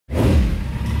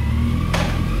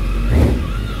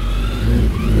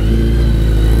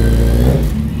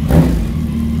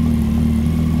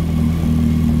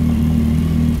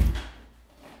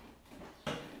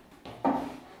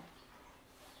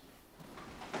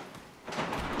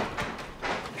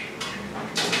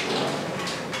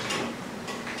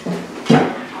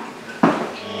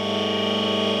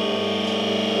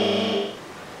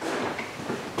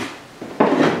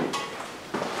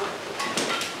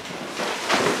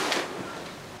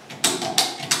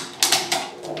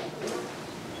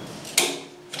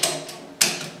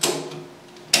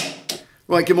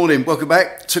Right, good morning, welcome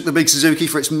back. Took the big Suzuki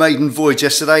for its maiden voyage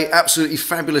yesterday. Absolutely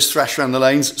fabulous thrash around the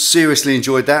lanes. Seriously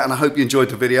enjoyed that, and I hope you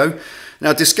enjoyed the video.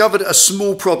 Now, discovered a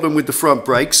small problem with the front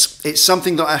brakes. It's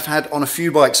something that I've had on a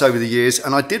few bikes over the years,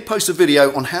 and I did post a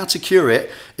video on how to cure it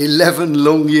 11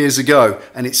 long years ago,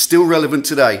 and it's still relevant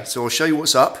today. So I'll show you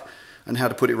what's up and how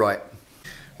to put it right.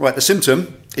 Right, the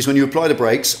symptom is when you apply the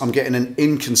brakes, I'm getting an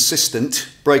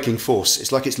inconsistent braking force.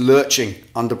 It's like it's lurching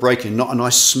under braking, not a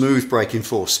nice smooth braking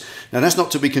force. Now that's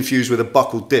not to be confused with a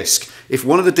buckled disc. If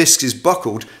one of the discs is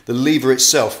buckled, the lever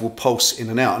itself will pulse in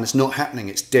and out, and it's not happening.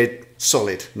 It's dead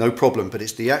solid, no problem, but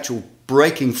it's the actual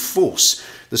braking force,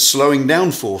 the slowing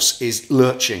down force is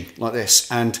lurching like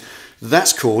this, and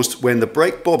that's caused when the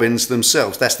brake bobbins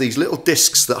themselves, that's these little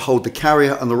discs that hold the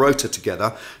carrier and the rotor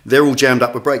together, they're all jammed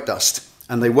up with brake dust.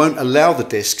 And they won't allow the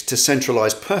disc to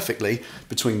centralize perfectly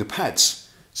between the pads.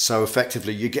 So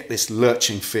effectively you get this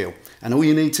lurching feel. And all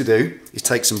you need to do is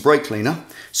take some brake cleaner,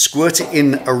 squirt it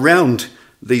in around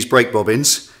these brake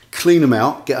bobbins, clean them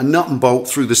out, get a nut and bolt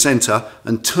through the center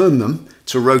and turn them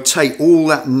to rotate all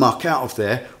that muck out of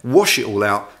there, wash it all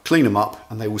out, clean them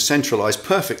up, and they will centralize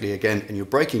perfectly again, and your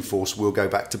braking force will go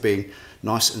back to being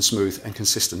nice and smooth and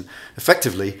consistent.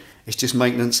 Effectively, it's just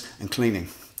maintenance and cleaning.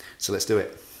 So let's do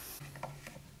it.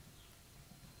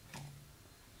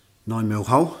 9mm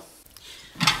hole,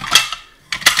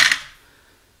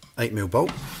 8mm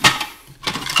bolt,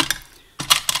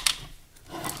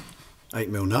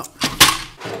 8mm nut,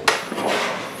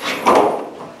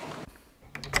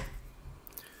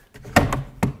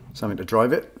 something to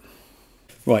drive it.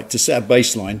 Right, to set a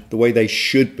baseline, the way they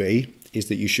should be is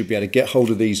that you should be able to get hold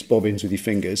of these bobbins with your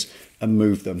fingers and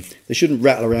move them. They shouldn't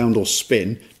rattle around or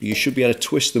spin, but you should be able to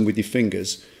twist them with your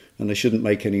fingers and they shouldn't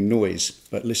make any noise.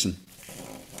 But listen.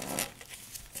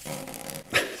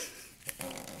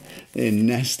 They're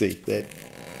nasty.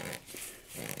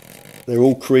 They're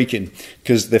all creaking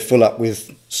because they're full up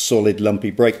with solid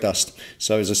lumpy brake dust.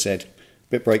 So as I said,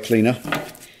 bit brake cleaner,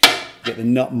 get the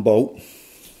nut and bolt,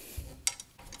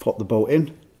 pop the bolt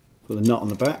in, put the nut on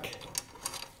the back,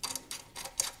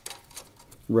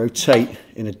 rotate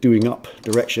in a doing up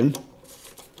direction,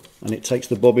 and it takes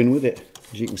the bobbin with it,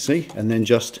 as you can see, and then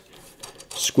just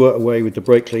squirt away with the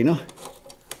brake cleaner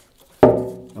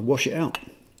and wash it out.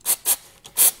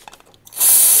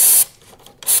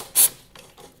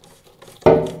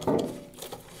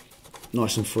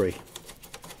 Nice and free.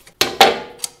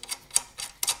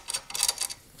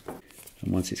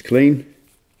 And once it's clean,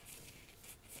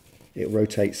 it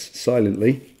rotates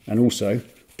silently and also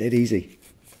dead easy.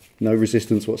 No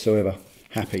resistance whatsoever.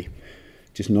 Happy.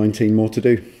 Just 19 more to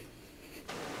do.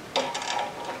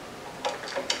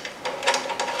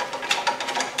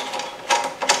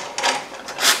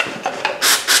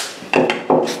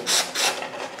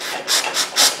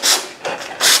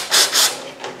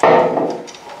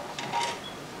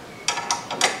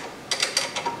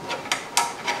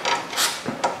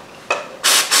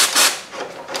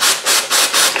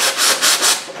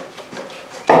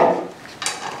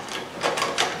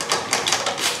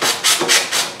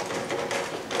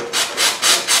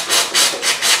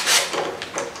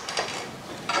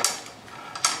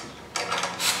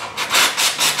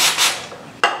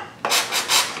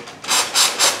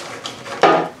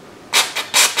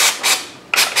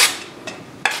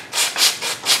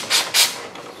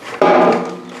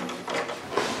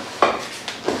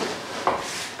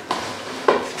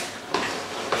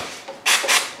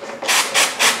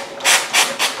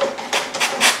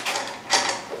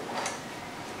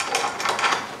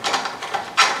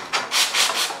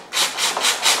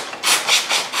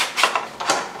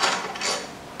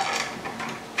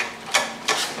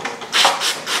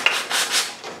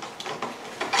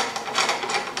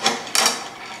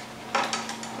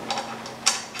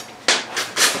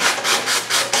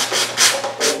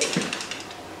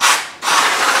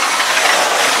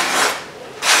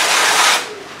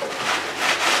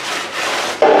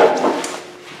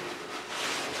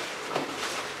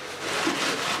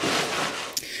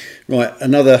 Right,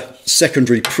 another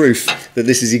secondary proof that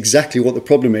this is exactly what the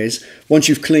problem is. Once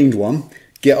you've cleaned one,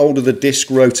 get hold of the disc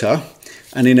rotor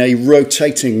and in a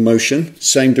rotating motion,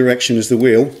 same direction as the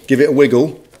wheel, give it a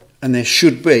wiggle, and there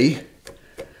should be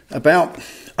about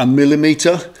 1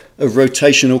 millimetre of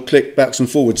rotational click backs and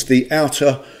forwards. The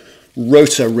outer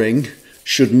rotor ring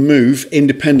should move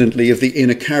independently of the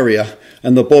inner carrier,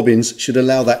 and the bobbins should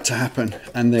allow that to happen.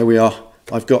 And there we are.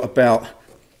 I've got about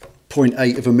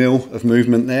 0.8 of a mil of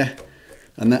movement there,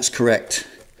 and that's correct.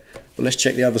 But let's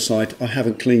check the other side. I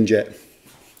haven't cleaned yet.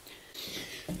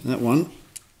 That one,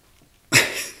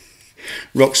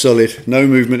 rock solid, no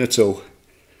movement at all.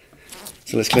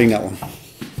 So let's clean that one.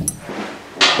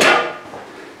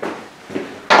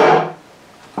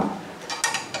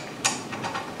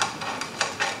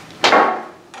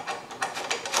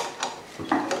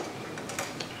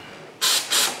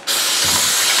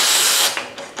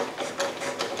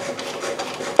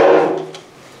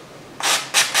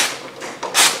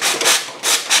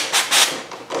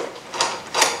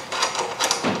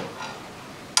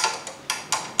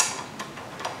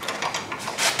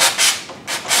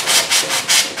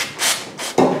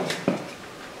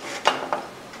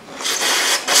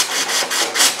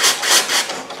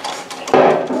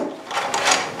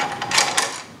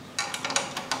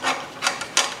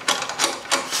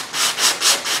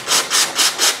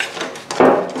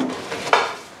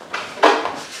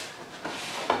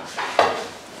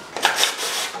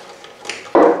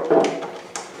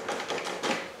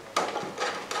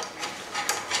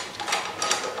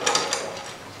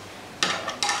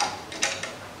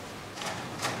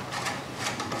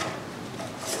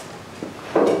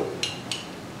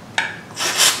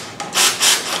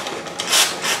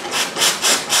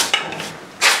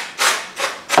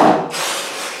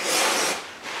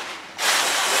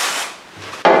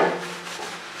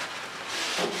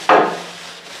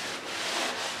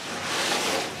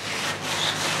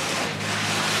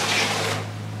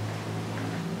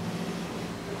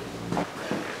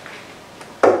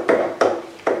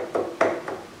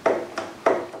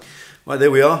 Right, there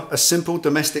we are, a simple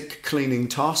domestic cleaning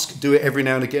task. Do it every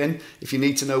now and again. If you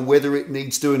need to know whether it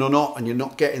needs doing or not and you're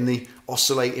not getting the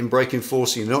oscillating braking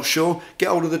force and you're not sure, get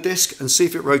hold of the disc and see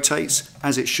if it rotates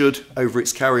as it should over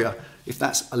its carrier. If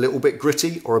that's a little bit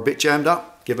gritty or a bit jammed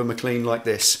up, give them a clean like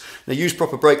this. Now use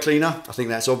proper brake cleaner, I think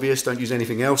that's obvious, don't use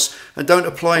anything else. And don't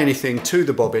apply anything to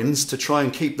the bobbins to try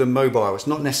and keep them mobile. It's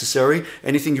not necessary.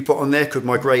 Anything you put on there could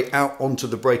migrate out onto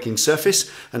the braking surface,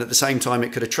 and at the same time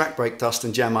it could attract brake dust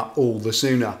and jam up all the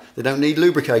sooner. They don't need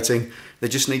lubricating, they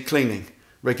just need cleaning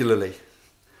regularly.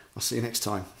 I'll see you next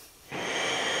time.